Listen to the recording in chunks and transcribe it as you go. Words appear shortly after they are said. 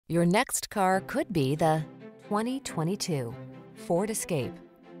Your next car could be the 2022 Ford Escape.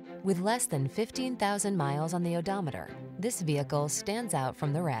 With less than 15,000 miles on the odometer, this vehicle stands out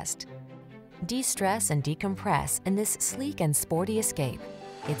from the rest. De-stress and decompress in this sleek and sporty Escape.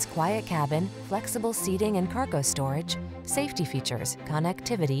 Its quiet cabin, flexible seating and cargo storage, safety features,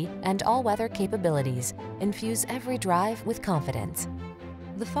 connectivity, and all-weather capabilities infuse every drive with confidence.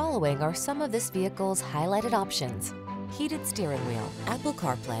 The following are some of this vehicle's highlighted options: heated steering wheel, Apple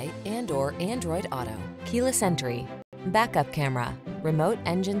CarPlay and/or Android Auto, keyless entry, backup camera, remote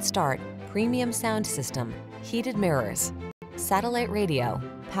engine start, premium sound system, heated mirrors, satellite radio,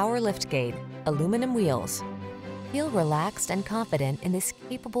 power liftgate, aluminum wheels. Feel relaxed and confident in this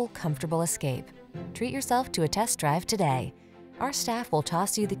capable, comfortable Escape. Treat yourself to a test drive today. Our staff will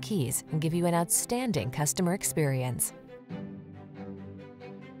toss you the keys and give you an outstanding customer experience.